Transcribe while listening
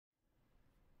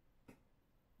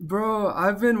Bro,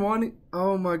 I've been wanting.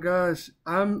 Oh my gosh,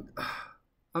 I'm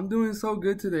doing so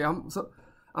good today.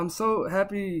 I'm so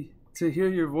happy to hear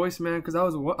your voice, man. Because I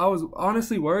was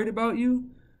honestly worried about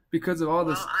you because of all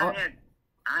Well, this.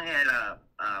 I had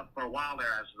for a while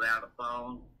there, I was without a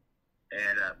phone,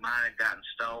 and mine had gotten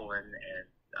stolen, and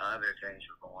other things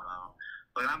were going on.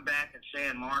 But I'm back in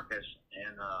San Marcos,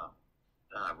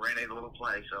 and rented a little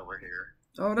place over here.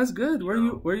 Oh, that's good.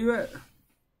 So, Where you at?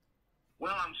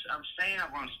 well, I'm staying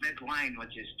up on Smith Lane,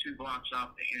 which is 2 blocks off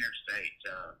the interstate.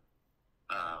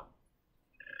 Uh,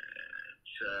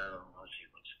 so let's see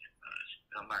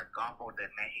I'm like Golfo de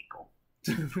Mexico,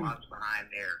 2 blocks behind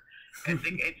there. It's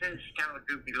just kind of a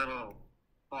goofy little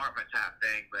apartment type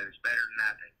thing, but it's better than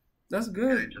nothing. That's And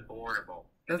good. it's affordable.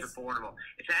 It's That's affordable.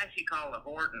 It's actually called a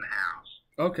Horton House,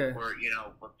 okay. where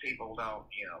where people don't,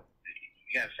 you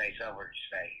gotta stay somewhere to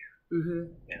stay here.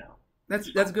 Mhm. You know,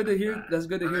 That's good to hear. That's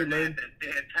good to other hear, than that, man.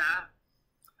 it's tough.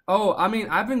 Oh, I mean,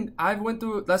 I've went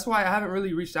through. That's why I haven't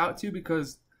really reached out to you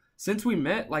because since we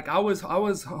met, like I was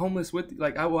homeless with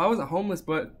like I wasn't homeless,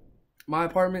 but my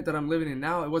apartment that I'm living in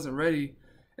now it wasn't ready,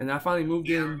 and I finally moved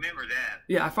Yeah, I in. remember that.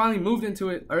 Yeah, I finally moved into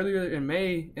it earlier in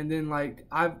May, and then like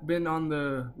I've been on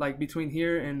the like between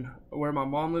here and where my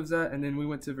mom lives at, and then we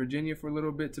went to Virginia for a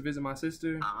little bit to visit my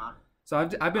sister. Uh huh. So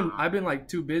I've been Uh huh. I've been like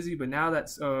too busy, but now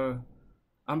that's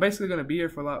I'm basically gonna be here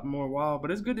for a lot more while.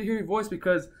 But it's good to hear your voice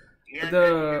because Yeah, that's the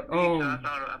good to meet you. I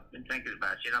thought I've been thinking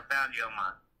about you. And I found you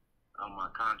on my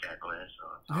contact list, so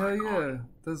I thought hell I'd call yeah, you.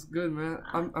 that's good, man.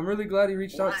 Uh, I'm really glad you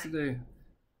reached out Why? today.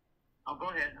 Oh, go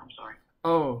ahead. I'm sorry.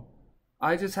 Oh,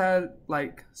 I just had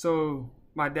like so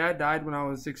my dad died when I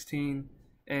was 16,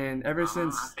 and ever I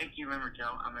since think I remember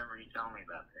you telling me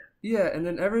about that. yeah, and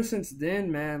then ever since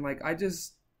then, man, like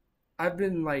I've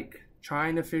been like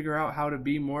trying to figure out how to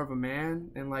be more of a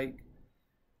man, and like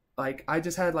I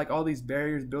just had like all these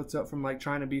barriers built up from like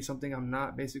trying to be something I'm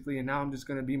not basically, and now I'm just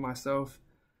gonna be myself,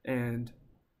 and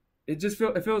it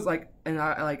feels like, and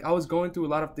I was going through a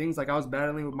lot of things, like I was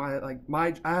battling with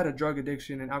my I had a drug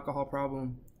addiction and alcohol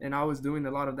problem, and I was doing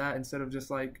a lot of that instead of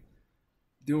just like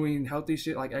doing healthy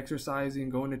shit like exercising,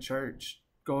 going to church,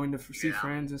 going to see Yeah.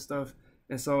 friends and stuff.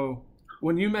 And so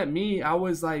when you met me, I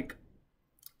was like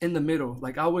in the middle.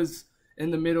 Like I was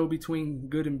in the middle between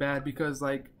good and bad because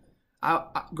like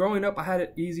growing up I had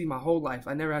it easy my whole life.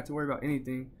 I never had to worry about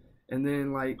anything. And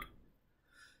then like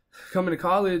coming to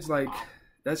college, like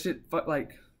that shit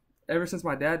like ever since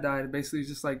my dad died, basically it's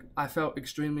just like I felt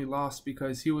extremely lost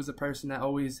because he was the person that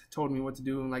always told me what to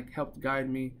do and like helped guide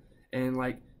me, and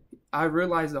like I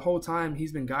realized the whole time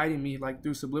he's been guiding me like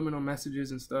through subliminal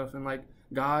messages and stuff, and like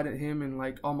God and him and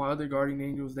like all my other guardian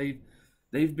angels,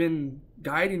 they've been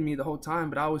guiding me the whole time,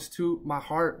 but I was too my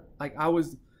heart like I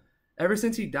was ever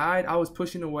since he died, I was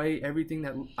pushing away everything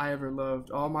that I ever loved,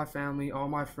 all my family, all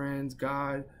my friends,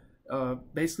 God,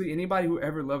 basically anybody who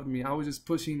ever loved me. I was just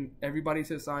pushing everybody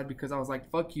to the side because I was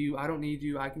like, fuck you, I don't need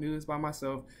you, I can do this by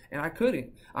myself. And I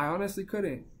couldn't. I honestly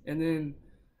couldn't. And then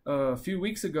a few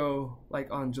weeks ago, like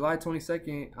on July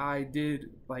 22nd, I did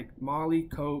like Molly,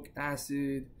 Coke,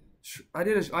 acid. I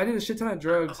did a shit ton of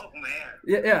drugs. Oh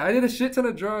man. Yeah, I did a shit ton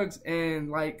of drugs, and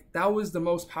like that was the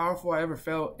most powerful I ever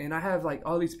felt. And I have like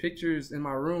all these pictures in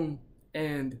my room,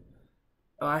 and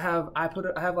I have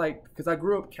like because I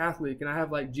grew up Catholic, and I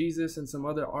have like Jesus and some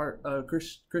other art,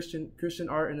 Christian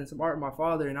art, and then some art of my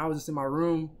father. And I was just in my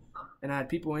room, and I had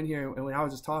people in here, and when I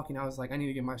was just talking, I was like, I need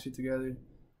to get my shit together.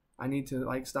 I need to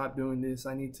like stop doing this.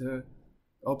 I need to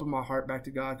open my heart back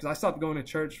to God because I stopped going to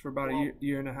church for about a Well,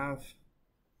 year and a half.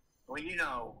 well,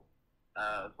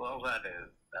 as well as I do,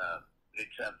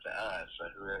 it's up to us. So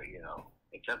really,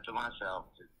 it's up to myself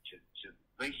to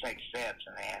at least take steps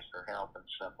and ask for help and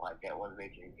stuff like that. Whether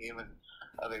it's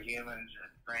other humans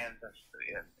and friends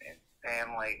and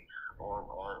family,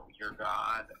 or your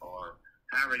God, or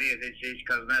however it is. It's just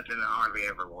because nothing hardly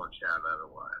ever works out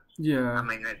otherwise. I Yeah.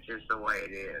 mean, that's just the way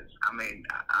it is. I mean,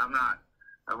 I'm not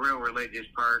a real religious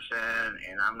person,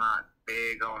 and I'm not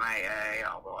big on AA,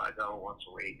 although I go once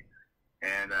a week.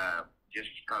 And just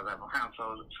because I'm around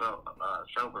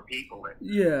sober people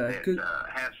Yeah, that 'cause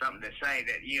have something to say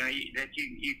that that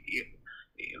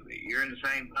you're in the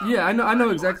same boat. yeah, I know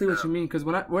That's exactly what's what you up. mean. Because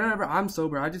whenever I'm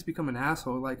sober, I just become an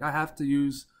asshole. Like I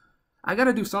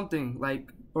gotta do something.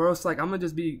 Like or else like I'm gonna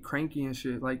just be cranky and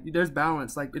shit. Like there's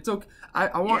balance. Like it's okay.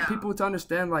 I want Yeah. people to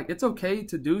understand like it's okay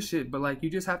to do shit, but like you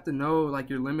just have to know like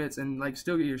your limits and like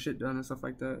still get your shit done and stuff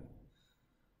like that.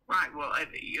 Right. Well,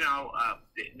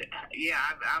 yeah,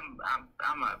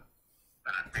 I'm a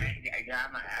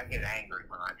I get angry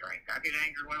when I drink. I get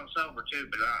angry when I'm sober too,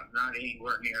 but I'm not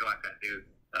anywhere near like I do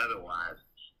otherwise.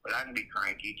 but I can be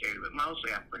cranky too. But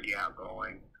mostly I'm pretty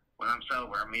outgoing. When I'm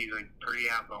sober, I'm usually pretty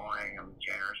outgoing. I'm a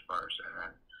generous person,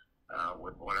 and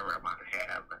with whatever I might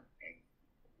have, and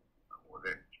with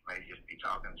it may just be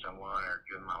talking to someone or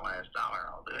giving my last dollar,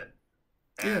 I'll do it.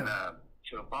 And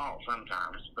to a fault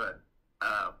sometimes, but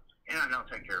and I don't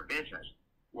take care of business.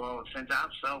 Well, since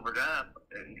I've sobered up,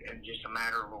 in just a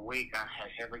matter of a week, I had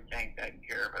everything taken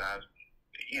care of. It. I was,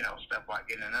 stuff like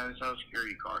getting another Social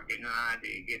Security card, getting an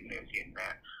ID, getting this, getting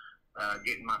that,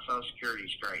 getting my Social Security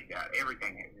straightened out.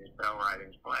 Everything just fell right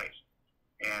into place.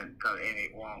 And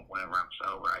it won't whenever I'm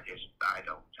sober. I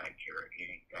don't take care of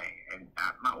anything. And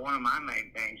one of my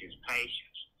main things is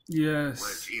patience. Yes.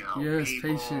 With, yes,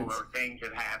 people patience. or things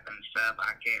that happen, stuff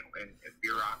I can't, and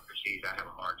bureaucracies I have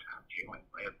a hard time dealing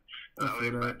with. I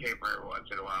leave my temper every once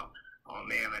in a while on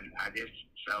them, and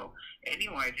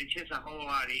anyways, it's just a whole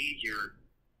lot easier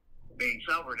being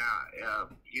sober now, and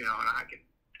I can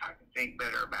think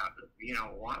better about,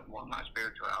 what my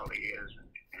spirituality is,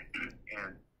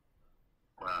 and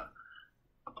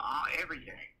about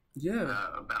everything.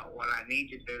 Yeah. About what I need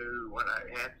to do, what I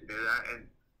have to do, and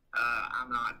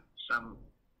I'm not some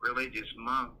religious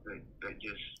monk that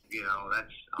just,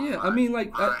 that's on my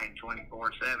mind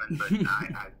 24/7. But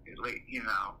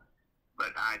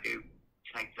but I do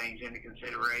take things into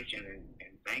consideration,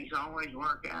 and things always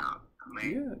work out. I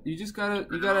mean, you just gotta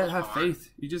have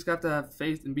faith. You just got to have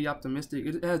faith and be optimistic.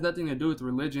 It has nothing to do with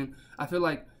religion. I feel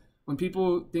like when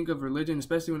people think of religion,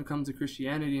 especially when it comes to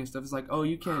Christianity and stuff, it's like, oh,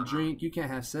 you can't drink, you can't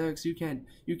have sex, you can't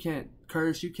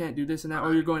curse, you can't do this and that,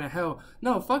 or you're going to hell.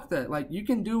 No, fuck that. Like, you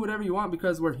can do whatever you want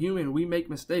because we're human. We make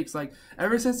mistakes. Like,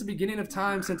 ever since the beginning of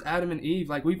time, since Adam and Eve,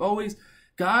 like,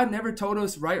 God never told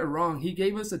us right or wrong. He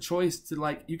gave us a choice to,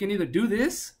 like, you can either do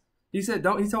this. He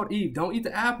told Eve, don't eat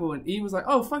the apple. And Eve was like,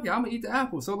 oh, fuck it, I'm going to eat the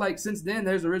apple. So, like, since then,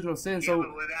 there's original sin. Yeah,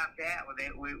 but without that,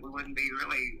 we wouldn't be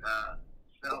really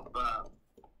contemplative,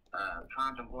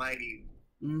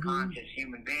 conscious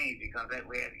human beings, because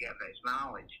we had to get this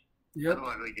knowledge. Yep.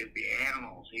 Otherwise, we'd just be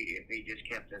animals if he just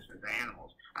kept us as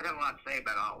animals. I got a lot to say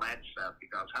about all that stuff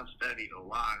because I've studied a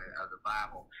lot of the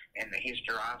Bible and the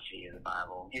historicity of the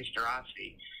Bible.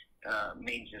 Historicity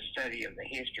means the study of the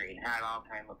history and how it all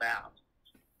came about.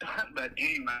 But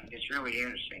anyway, it's really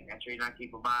interesting. That's the reason I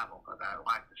keep a Bible, because I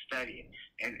like to study it.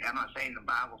 And I'm not saying the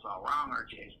Bible's all wrong or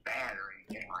it's bad or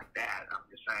anything like that. I'm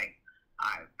just saying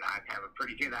I have a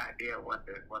pretty good idea what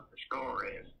the score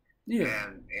is. Yeah.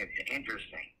 And it's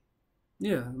interesting.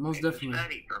 Yeah, most definitely. It's a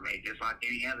study for me, just like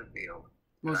any other field.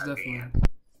 Most definitely.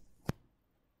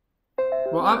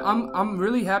 Well, I'm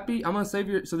really happy. I'm gonna save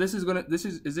your. So is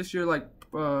this your like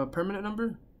permanent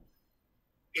number?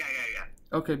 Yeah.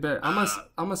 Okay, bet. I'm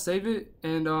gonna save it,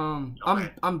 and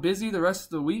okay. I'm busy the rest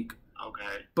of the week.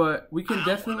 Okay. But we can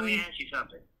definitely. Let me ask you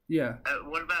something. Yeah.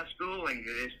 What about schooling?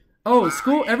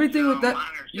 School, everything with that.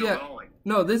 Yeah. Going.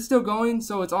 No, this is still going,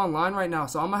 so it's online right now.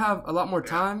 So I'm gonna have a lot more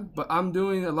time, but I'm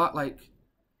doing a lot like.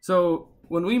 So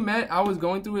when we met, I was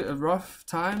going through a rough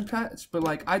time patch, but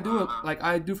like I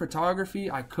do photography,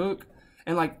 I cook,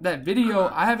 and like that video,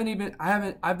 I've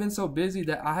been so busy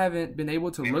that I haven't been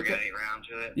able to look at. Around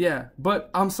to it. Yeah,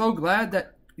 but I'm so glad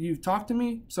that you've talked to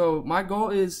me. So my goal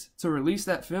is to release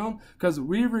that film because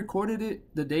we recorded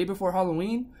it the day before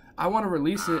Halloween. I want to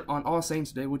release it on All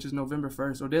Saints Day, which is November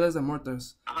 1st, or De Los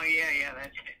Muertos. Oh, yeah, that's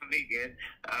going to be good.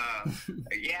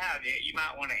 You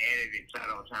might want to edit it so I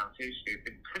don't sound too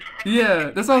stupid. Yeah,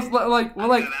 that sounds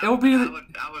it'll be...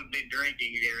 I would be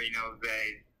drinking during those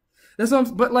days. That's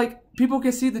what but, like, people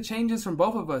can see the changes from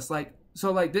both of us. Like,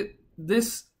 so, like,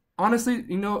 this, honestly,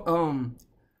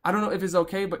 I don't know if it's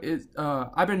okay, but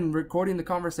I've been recording the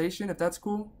conversation, if that's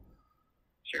cool.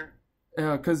 Sure.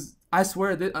 Because I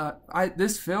swear that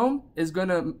this film is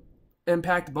gonna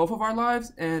impact both of our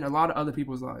lives and a lot of other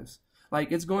people's lives.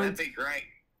 Like it's going. That'd be great.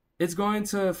 It's going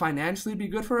to financially be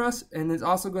good for us, and it's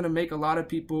also going to make a lot of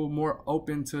people more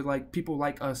open to like people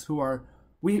like us who are.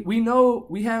 We know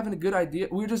we have a good idea.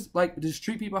 We're just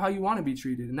treat people how you want to be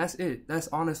treated, and that's it. That's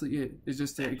honestly it. It's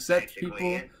just to accept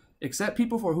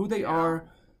people for who they are.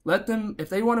 Let them, if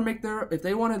they want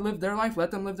to live their life,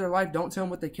 let them live their life. Don't tell them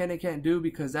what they can and can't do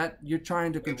because that you're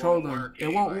trying to control them.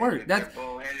 It won't work. That's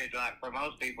bullheaded, like for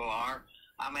most people are.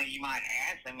 I mean, you might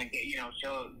ask them and give them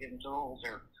tools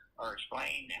or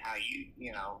explain how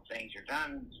things are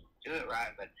done, do it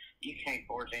right, but you can't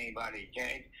force anybody to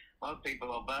change. Most people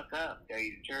will buck up, tell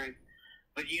you the truth.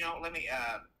 But let me.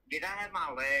 Did I have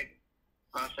my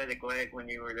prosthetic leg when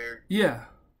you were there? Yeah.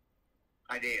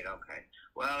 I did, okay.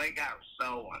 Well, it got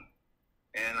stolen,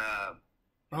 and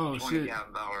 $20,000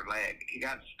 leg. It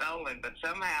got stolen, but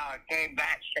somehow it came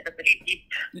back 70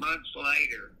 months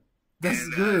later. That's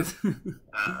and, good.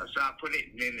 So I put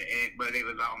it in, but it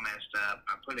was all messed up.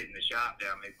 I put it in the shop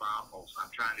down in Bothell. So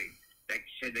I'm trying to. They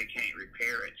said they can't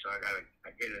repair it, so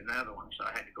I get another one. So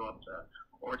I had to go up to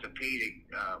orthopedic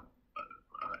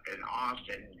in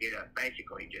Austin and get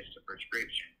basically just a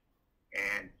prescription,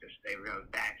 and they were going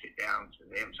to fax it down to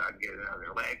them so I could get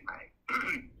another leg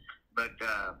made. but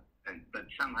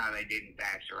somehow they didn't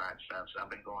fax the right stuff, so I've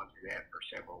been going through that for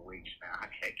several weeks now. I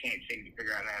can't seem to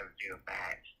figure out how to do a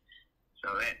fax.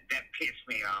 So that pissed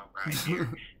me off right there.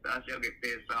 So I still get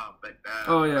pissed off. But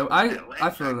oh yeah, I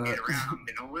feel that. Get around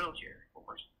in a wheelchair, of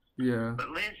course. Yeah. But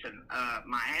listen,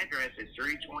 my address is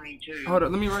 322. Hold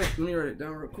on, let me write it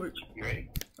down real quick. You ready?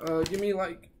 Give me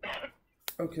like.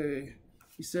 Okay,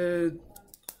 you said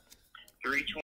 320.